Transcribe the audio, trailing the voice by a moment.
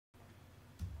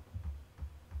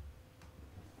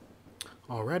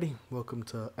Alrighty, welcome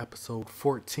to episode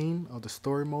 14 of the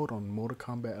story mode on Mortal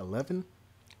Kombat 11.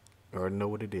 You already know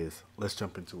what it is. Let's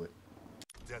jump into it.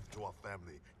 Death to our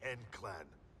family and clan.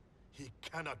 He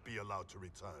cannot be allowed to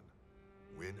return.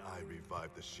 When I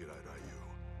revived the Shirai Ryu,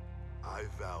 I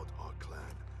vowed our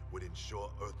clan would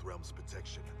ensure Earthrealm's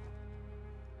protection.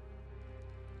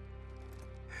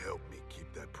 Help me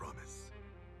keep that promise.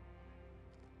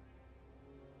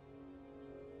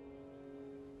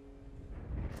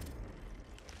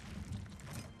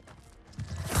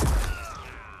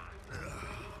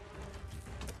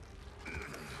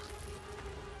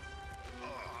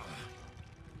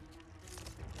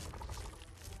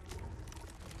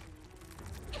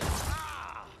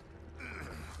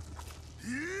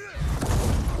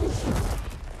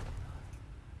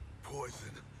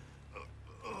 Poison.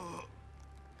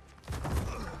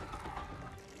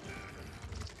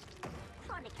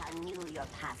 Kronika knew your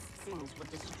past sins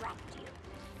would distract you.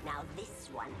 Now this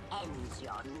one ends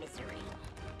your misery.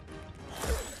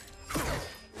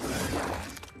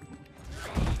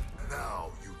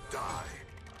 Now you die.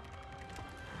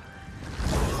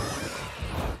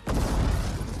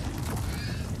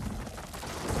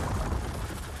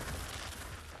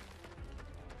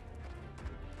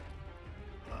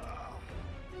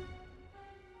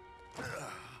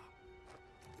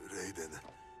 Raiden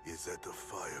is at the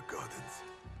Fire Gardens.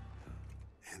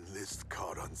 Enlist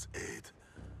Karan's aid.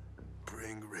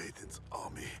 Bring Raiden's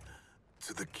army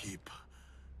to the keep.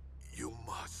 You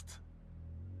must.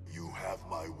 You have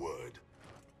my word.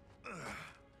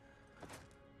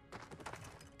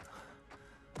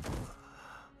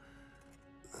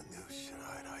 The new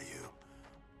Shirai Ryu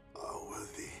are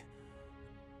worthy.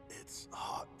 It's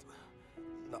heart,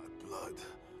 not blood,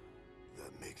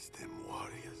 that makes them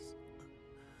warriors.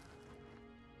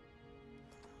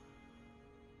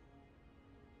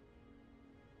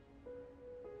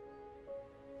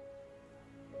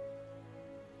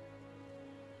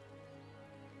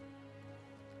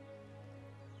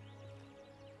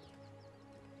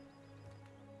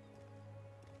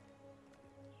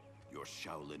 Your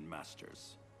Shaolin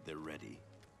masters, they're ready.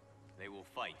 They will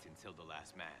fight until the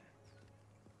last man.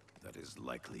 That is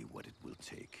likely what it will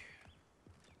take.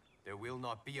 There will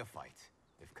not be a fight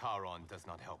if Karon does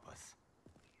not help us.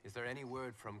 Is there any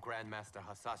word from Grandmaster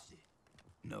Hasashi?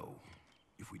 No.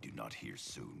 If we do not hear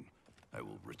soon, I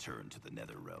will return to the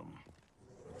Netherrealm.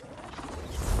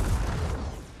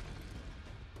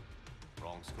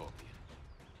 Wrong, Scorpion.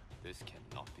 This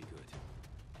cannot be good.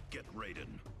 Get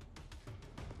Raiden.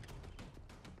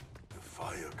 The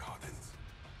Fire Gardens.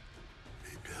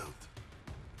 Rebuilt.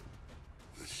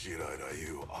 The Shirai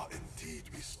Ryu are indeed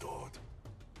restored.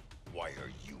 Why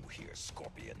are you here,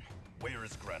 Scorpion? Where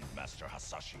is Grandmaster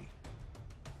Hasashi?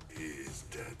 He is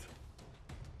dead.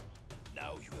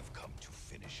 Now you have come to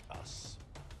finish us.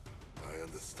 I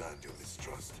understand your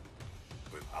mistrust,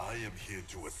 but I am here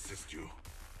to assist you.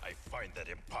 I find that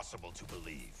impossible to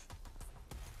believe.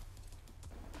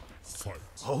 Fight.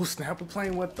 Oh snap, we're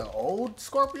playing with the old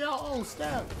Scorpio? Oh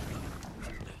snap.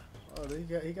 Oh,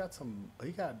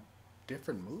 he got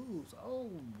different moves.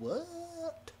 Oh,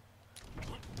 what?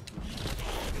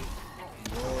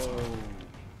 Whoa.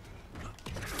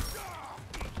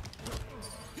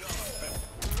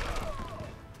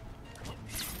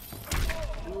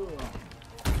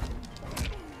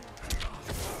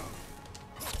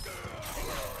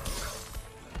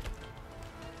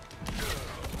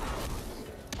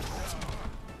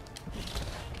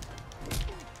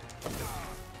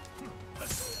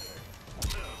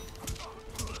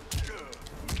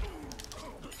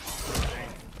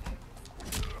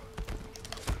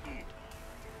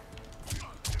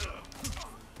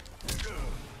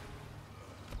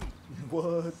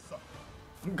 What?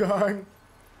 Gang,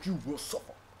 you will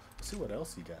suffer. Let's see what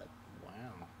else he got.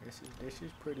 Wow, this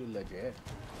is pretty legit.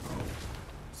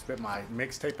 Spit my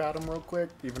mixtape at him real quick,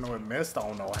 even though it missed. I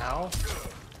don't know how,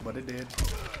 but it did.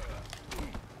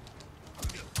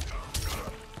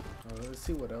 Let's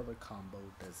see what other combo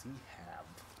does he have.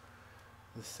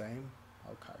 The same?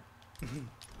 Okay.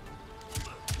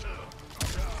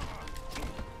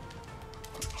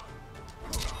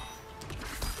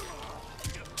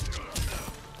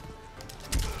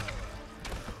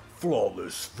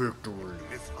 Flawless victory.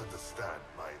 Misunderstand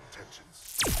my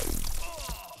intentions.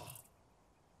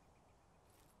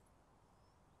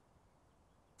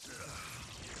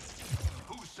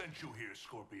 Who sent you here,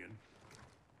 Scorpion?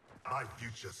 My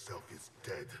future self is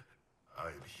dead. I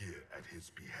am here at his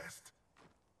behest.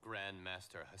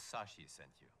 Grandmaster Hasashi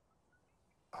sent you.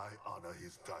 I honor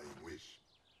his dying wish.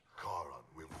 Karan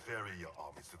will ferry your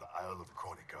armies to the Isle of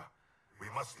Kronika. We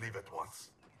must leave at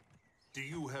once. Do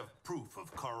you have proof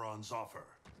of Charon's offer?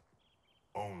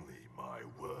 Only my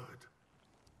word.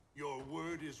 Your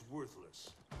word is worthless.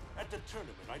 At the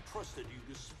tournament, I trusted you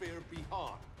to spare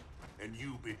Bihan, and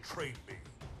you betrayed me.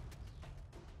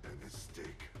 A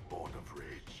mistake born of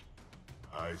rage.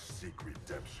 I seek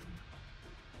redemption.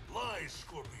 Lies,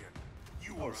 Scorpion.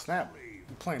 You Oh are snap! a slave.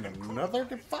 You playing and another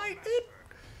criminal. fight, dude?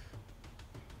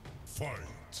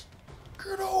 Fight.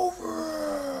 Get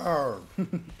over here!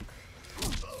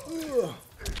 Ugh.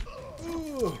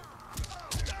 Ugh.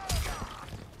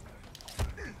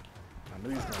 I knew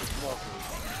he was gonna walk me.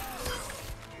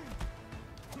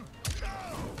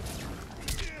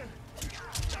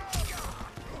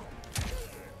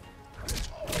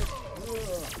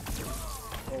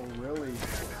 Oh, really?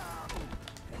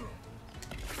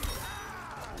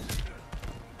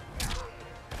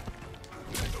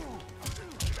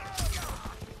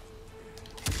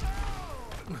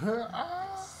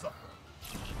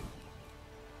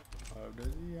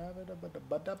 Does he have it?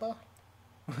 Dabba-dabba-dabba?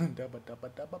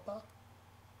 Dabba-dabba-dabba?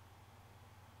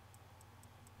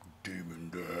 Demon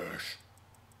Dash.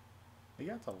 He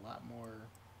has a lot more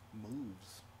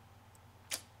moves.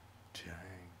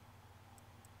 Dang.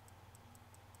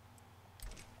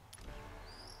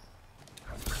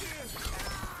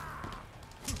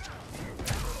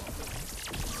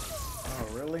 Oh,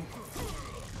 really?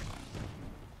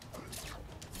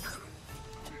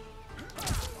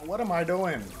 What am I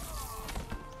doing?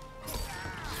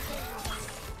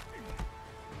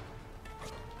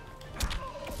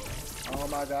 Oh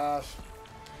my gosh.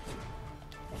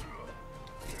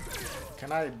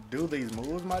 Can I do these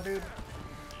moves, my dude?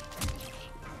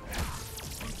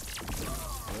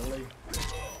 Really?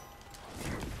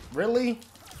 Really?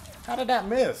 How did that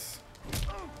miss?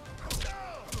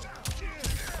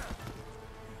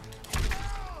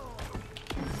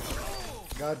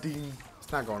 God damn.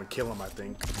 It's not going to kill him, I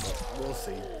think. But we'll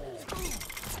see.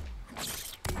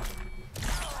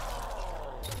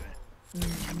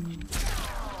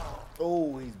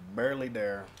 Oh, he's barely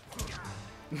there.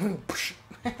 Raiden,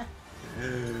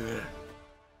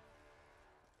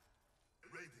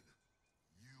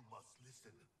 you must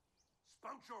listen.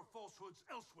 Spout your falsehoods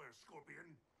elsewhere,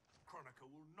 Scorpion. Kronika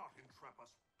will not entrap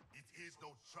us. It is no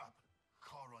trap.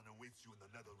 Charon awaits you in the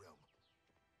Netherrealm.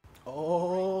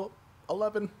 Oh,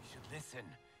 11. You should listen.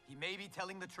 He may be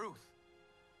telling the truth.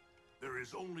 There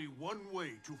is only one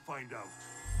way to find out.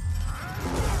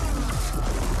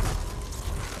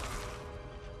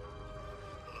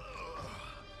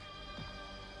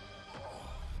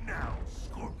 Now,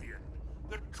 Scorpion,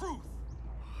 the truth!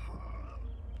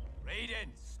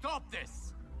 Raiden, stop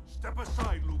this! Step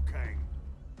aside, Liu Kang.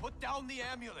 Put down the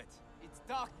amulet. Its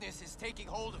darkness is taking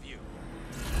hold of you.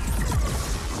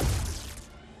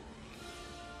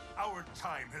 Our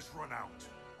time has run out.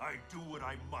 I do what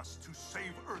I must to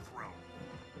save Earthrealm.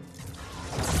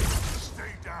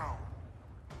 Stay down.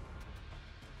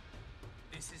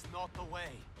 This is not the way.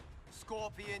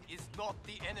 Scorpion is not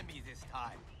the enemy this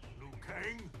time. Liu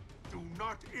Kang, do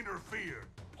not interfere.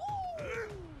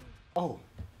 Oh,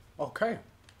 okay.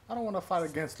 I don't want to fight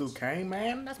against Liu Kang,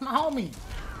 man. That's my homie.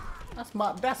 That's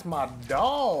my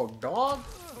dog. I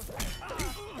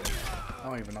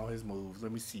don't even know his moves.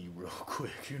 Let me see real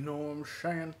quick. You know what I'm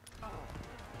saying?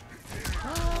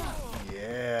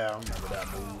 Yeah, I remember that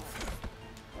move.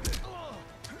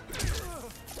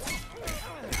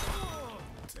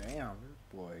 Damn, this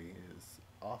boy is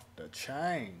off the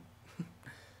chain.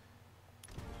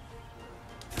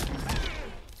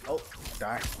 Oh,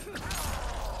 dang.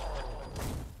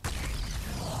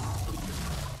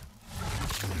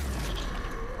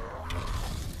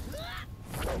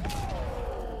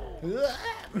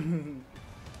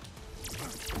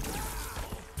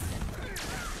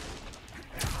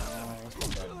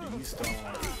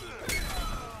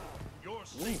 Your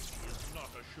safety is not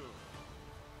assured.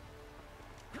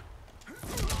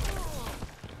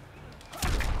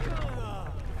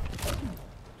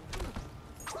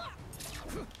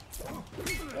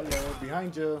 Hello,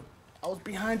 behind you. I was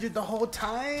behind you the whole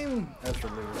time. That's the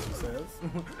lyric says.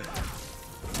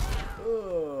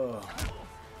 Ugh.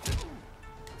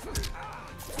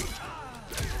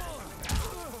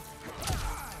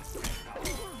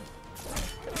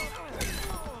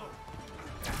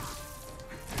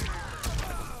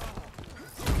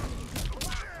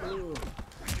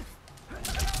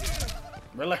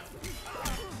 Really?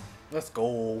 Let's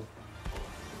go.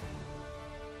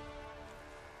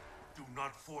 Do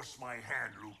not force my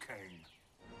hand, Liu Kang.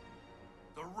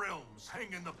 The realms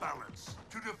hang in the balance.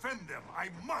 To defend them, I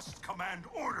must command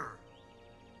order.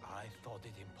 I thought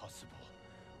it impossible,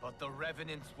 but the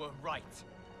Revenants were right.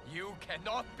 You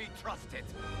cannot be trusted.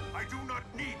 I do not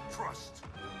need trust.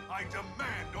 I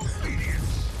demand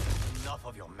obedience. Enough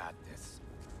of your madness.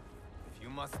 If you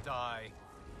must die,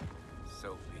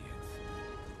 so be it.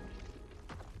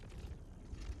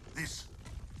 This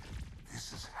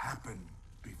has happened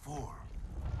before.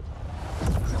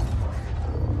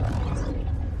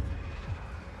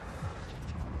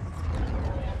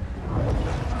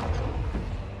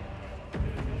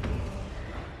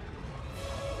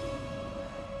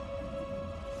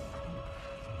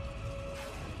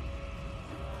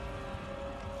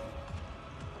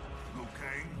 Liu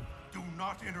Kang, do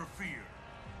not interfere.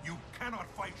 You cannot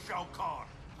fight Shao Kahn.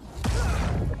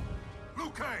 Liu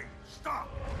Kang, stop!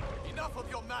 Enough of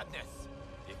your madness.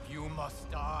 If you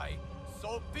must die,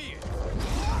 so be it.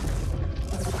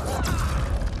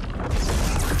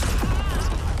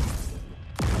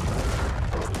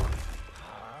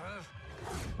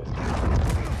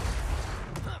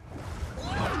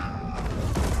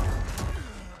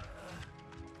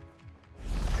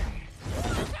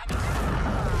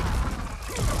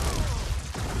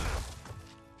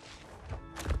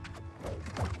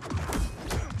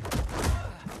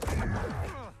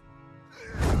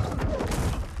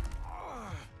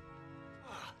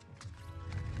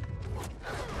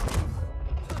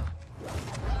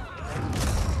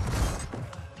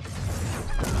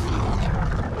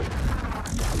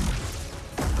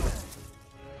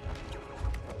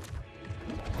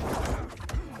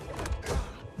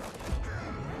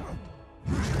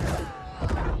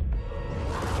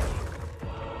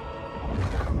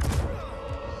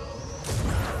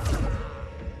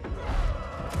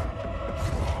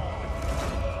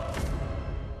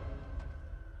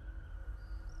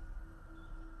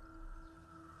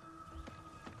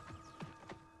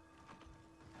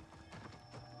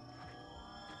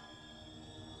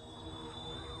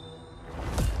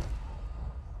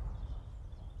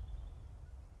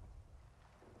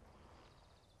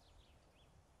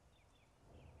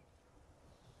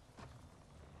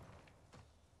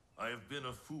 I have been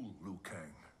a fool, Liu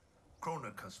Kang.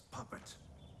 Kronika's puppet.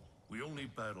 We only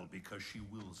battle because she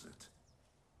wills it.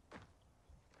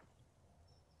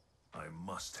 I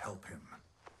must help him.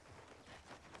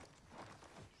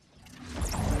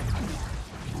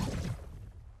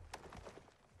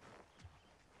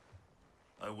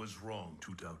 I was wrong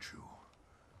to doubt you.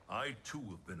 I too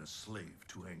have been a slave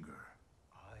to anger.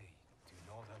 I do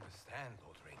not understand,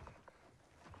 Lord Raiden.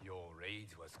 Your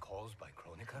rage was caused by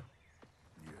Kronika?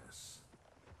 Yes,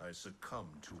 I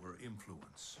succumbed to her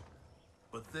influence.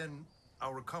 But then,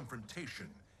 our confrontation,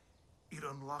 it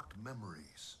unlocked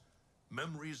memories.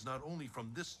 Memories not only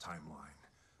from this timeline,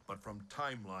 but from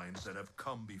timelines that have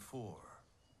come before.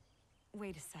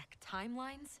 Wait a sec,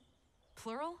 timelines?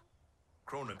 Plural?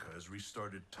 Kronika has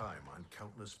restarted time on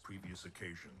countless previous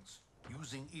occasions,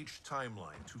 using each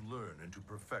timeline to learn and to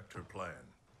perfect her plan.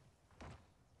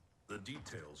 The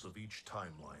details of each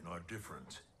timeline are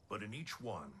different, but in each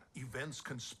one, events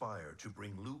conspire to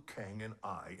bring Liu Kang and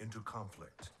I into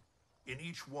conflict. In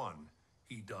each one,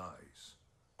 he dies.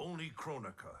 Only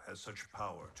Kronika has such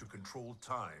power to control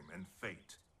time and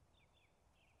fate.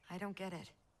 I don't get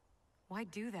it. Why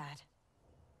do that?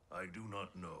 I do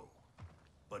not know.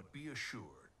 But be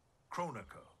assured,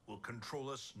 Kronika will control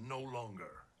us no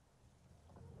longer.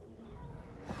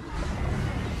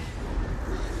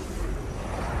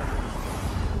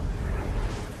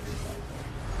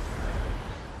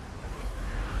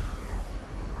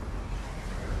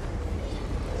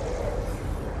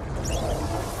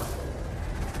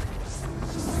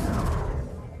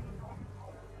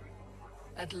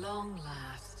 At long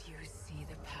last, you see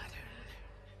the pattern.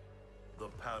 The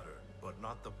pattern, but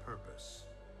not the purpose.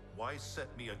 Why set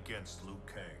me against Liu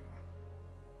Kang?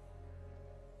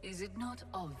 Is it not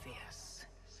obvious?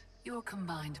 Your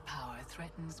combined power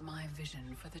threatens my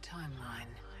vision for the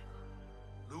timeline.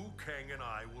 Liu Kang and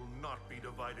I will not be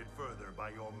divided further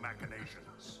by your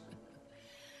machinations.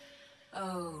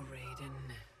 Oh,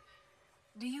 Raiden.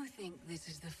 Do you think this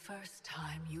is the first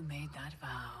time you made that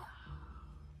vow?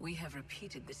 We have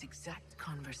repeated this exact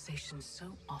conversation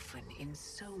so often in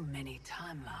so many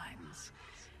timelines.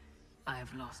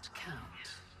 I've lost count.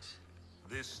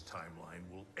 This timeline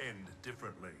will end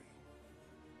differently.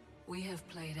 We have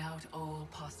played out all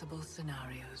possible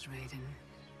scenarios, Raiden.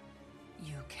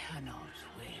 You cannot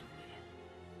win.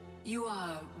 You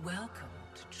are welcome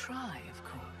to try, of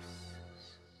course.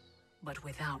 But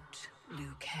without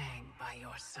Liu Kang by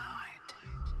your side.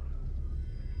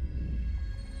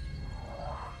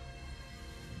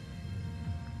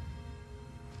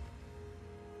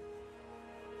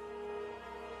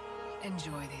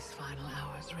 Enjoy these final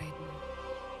hours, Raiden.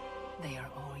 They are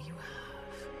all you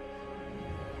have.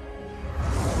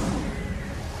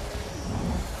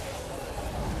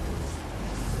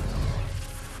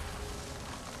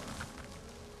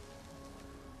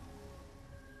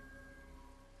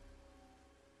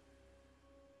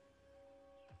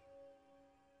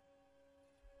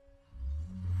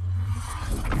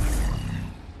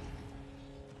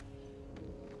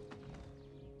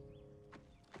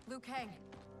 Kang?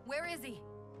 Where is he?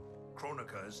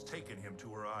 Kronika has taken him to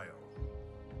her isle.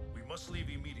 We must leave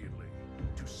immediately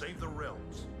to save the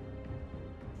realms.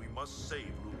 We must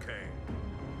save Liu Kang.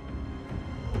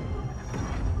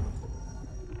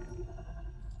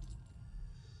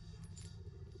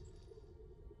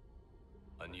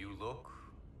 A new look?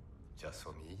 Just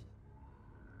for me?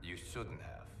 You shouldn't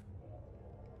have.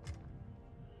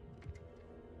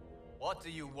 What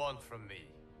do you want from me?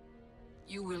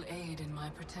 You will aid in my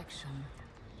protection.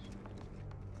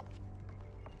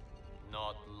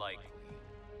 Not likely.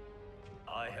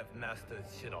 I have mastered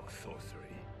Shinnok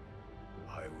sorcery.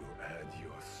 I will add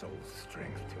your soul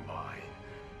strength to mine,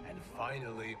 and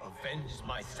finally avenge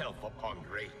myself upon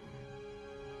Raiden.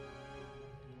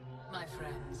 My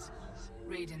friends,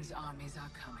 Raiden's armies are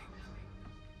coming.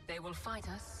 They will fight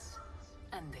us,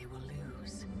 and they will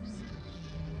lose.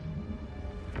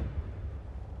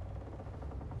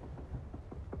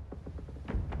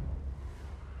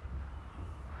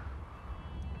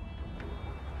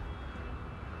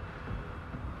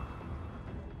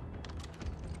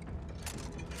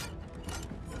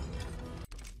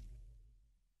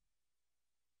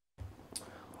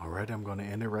 Alright, I'm going to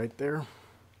end it right there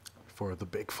for the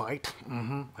big fight.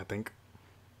 I think.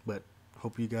 But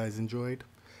hope you guys enjoyed.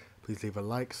 Please leave a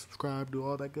like, subscribe, do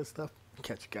all that good stuff.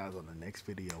 Catch you guys on the next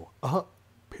video.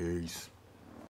 Peace.